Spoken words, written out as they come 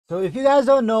So if you guys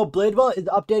don't know, Blade Ball is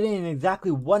updating in exactly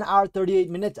 1 hour 38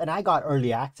 minutes and I got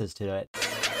early access to it. But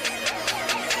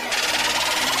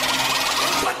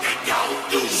they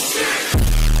don't do shit.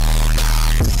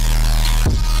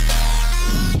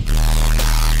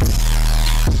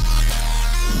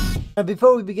 Now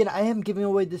before we begin, I am giving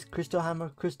away this crystal hammer,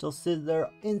 crystal scissor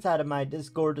inside of my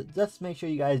Discord. Just make sure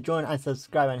you guys join and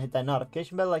subscribe and hit that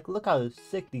notification bell. Like, look how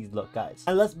sick these look, guys.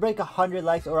 And let's break 100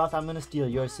 likes or else I'm gonna steal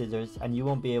your scissors and you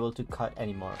won't be able to cut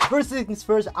anymore. First things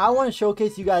first, I want to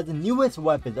showcase you guys the newest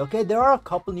weapons, okay? There are a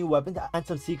couple new weapons and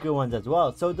some secret ones as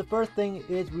well. So the first thing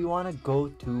is we want to go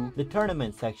to the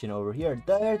tournament section over here.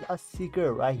 There's a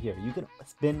secret right here. You can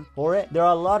spin for it. There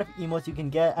are a lot of emotes you can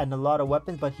get and a lot of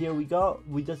weapons, but here we go.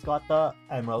 We just got the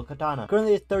emerald katana.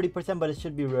 Currently it's 30%, but it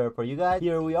should be rare for you guys.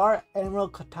 Here we are,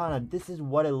 emerald katana. This is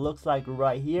what it looks like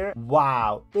right here.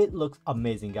 Wow, it looks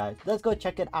amazing, guys. Let's go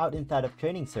check it out inside of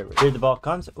training server. Here the ball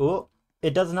comes. Oh,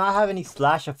 it does not have any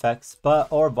slash effects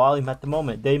or volume at the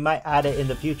moment. They might add it in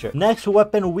the future. Next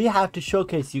weapon we have to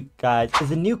showcase you guys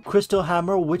is a new crystal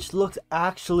hammer, which looks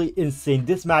actually insane.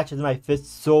 This matches my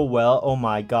fist so well. Oh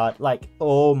my god, like,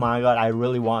 oh my god, I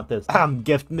really want this.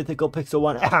 Gift mythical pixel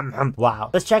 1.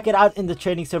 Wow, let's check it out in the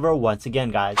training server once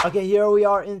again, guys. Okay, here we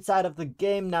are inside of the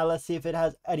game. Now let's see if it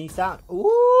has any sound.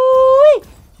 Ooh,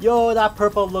 yo, that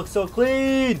purple looks so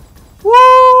clean.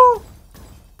 Woo!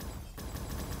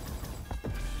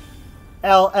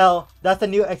 LL, that's a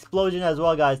new explosion as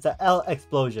well, guys. The L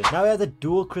explosion. Now we have the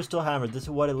dual crystal hammer. This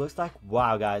is what it looks like.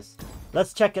 Wow, guys,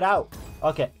 let's check it out.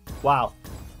 Okay, wow,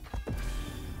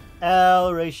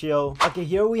 L ratio. Okay,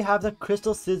 here we have the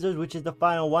crystal scissors, which is the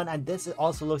final one, and this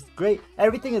also looks great.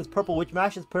 Everything is purple, which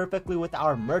matches perfectly with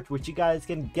our merch, which you guys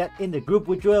can get in the group,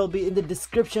 which will be in the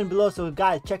description below. So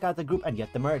guys, check out the group and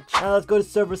get the merch. Now let's go to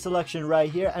server selection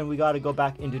right here, and we got to go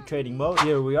back into trading mode.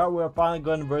 Here we are. We're finally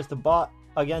going to verse the bot.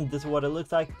 Again, this is what it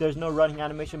looks like. There's no running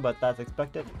animation, but that's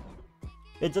expected.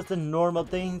 It's just the normal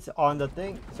things on the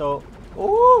thing. So,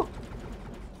 ooh,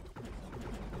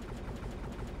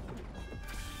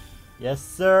 yes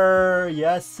sir,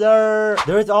 yes sir.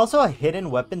 There is also a hidden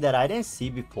weapon that I didn't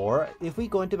see before. If we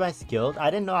go into my skills,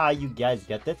 I didn't know how you guys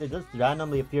get this. It just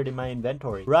randomly appeared in my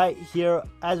inventory right here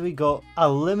as we go. A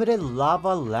limited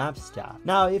lava lamp staff.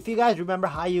 Now if you guys remember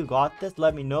how you got this,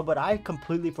 let me know, but I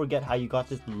completely forget how you got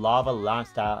this lava lamp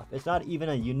staff. It's not even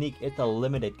a unique, it's a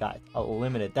limited, guys. A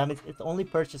limited. That means it's only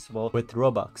purchasable with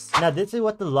Robux. Now this is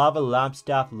what the lava lamp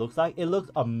staff looks like. It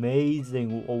looks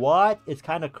amazing. What? It's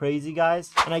kind of crazy,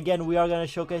 guys. And again, we are going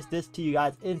to showcase this to you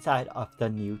guys inside of the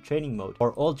new training mode,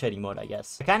 or old training mode, I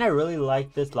guess. I kind of really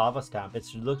like this lava stamp. It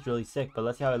looks really sick, but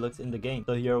let's see how it looks in the game.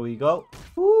 So here we go.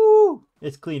 Woo!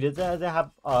 It's clean. It doesn't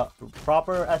have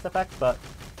proper SFX, but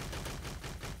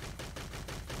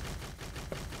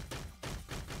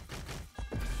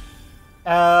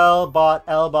L-bot,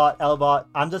 L-bot, L-bot.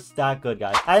 I'm just that good,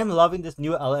 guys. I am loving this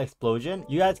new L explosion.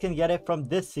 You guys can get it from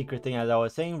this secret thing, as I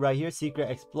was saying right here. Secret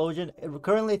explosion.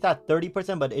 Currently it's at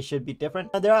 30%, but it should be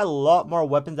different. And there are a lot more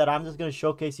weapons that I'm just going to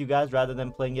showcase you guys rather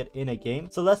than playing it in a game.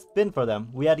 So let's spin for them.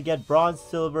 We had to get bronze,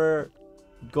 silver,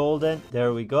 golden.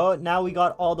 There we go. Now we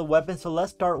got all the weapons. So let's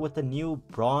start with the new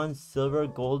bronze, silver,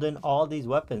 golden, all these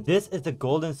weapons. This is the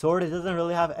golden sword. It doesn't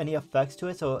really have any effects to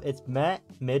it, so it's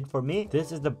mid for me.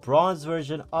 This is the bronze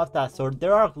version of that sword.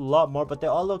 There are a lot more, but they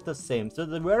all look the same. So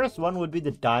the rarest one would be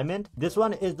the diamond. This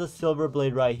one is the silver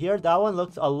blade right here. That one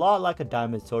looks a lot like a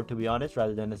diamond sword, to be honest,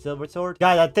 rather than a silver sword.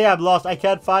 Guys, I think I'm lost. I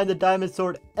can't find the diamond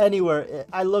sword anywhere.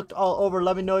 I looked all over.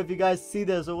 Let me know if you guys see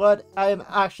this. What? I am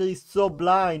actually so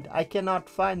blind. I cannot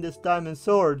find this diamond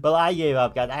sword. Well, I gave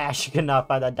up, guys. I actually cannot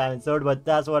find that diamond sword, but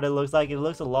that's what it looks like. It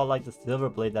looks a lot like the silver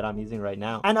blade that I'm using right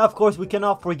now. And of course, we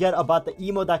cannot forget about the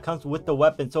emote that comes with the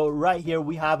weapon. So right here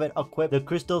we have it equipped, the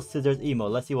crystal scissors emote.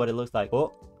 Let's see what it looks like.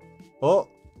 Oh,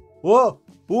 whoa,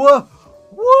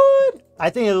 what? I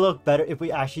think it'll look better if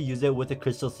we actually use it with the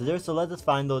crystal scissors. So let's just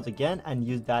find those again and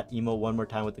use that emote one more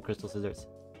time with the crystal scissors.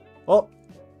 Oh,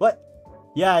 what?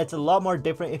 Yeah, it's a lot more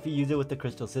different if you use it with the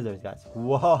crystal scissors, guys.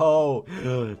 Whoa,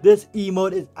 this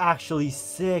emote is actually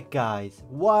sick, guys.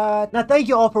 What? Now, thank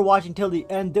you all for watching till the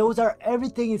end. Those are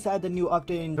everything inside the new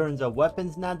update in terms of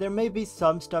weapons. Now, there may be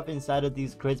some stuff inside of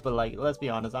these crates, but like, let's be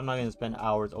honest, I'm not going to spend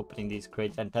hours opening these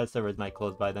crates, and test servers might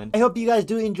close by then. I hope you guys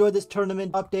do enjoy this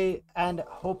tournament update, and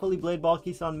hopefully Blade Ball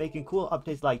keeps on making cool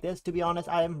updates like this. To be honest,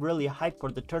 I am really hyped for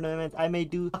the tournament. I may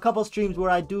do a couple streams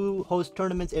where I do host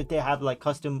tournaments if they have like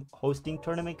custom hosting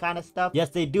tournament kind of stuff. Yes,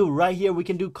 they do. Right here we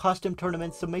can do custom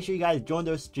tournaments, so make sure you guys join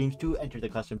those streams to enter the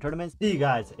custom tournaments. See you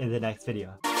guys in the next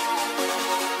video.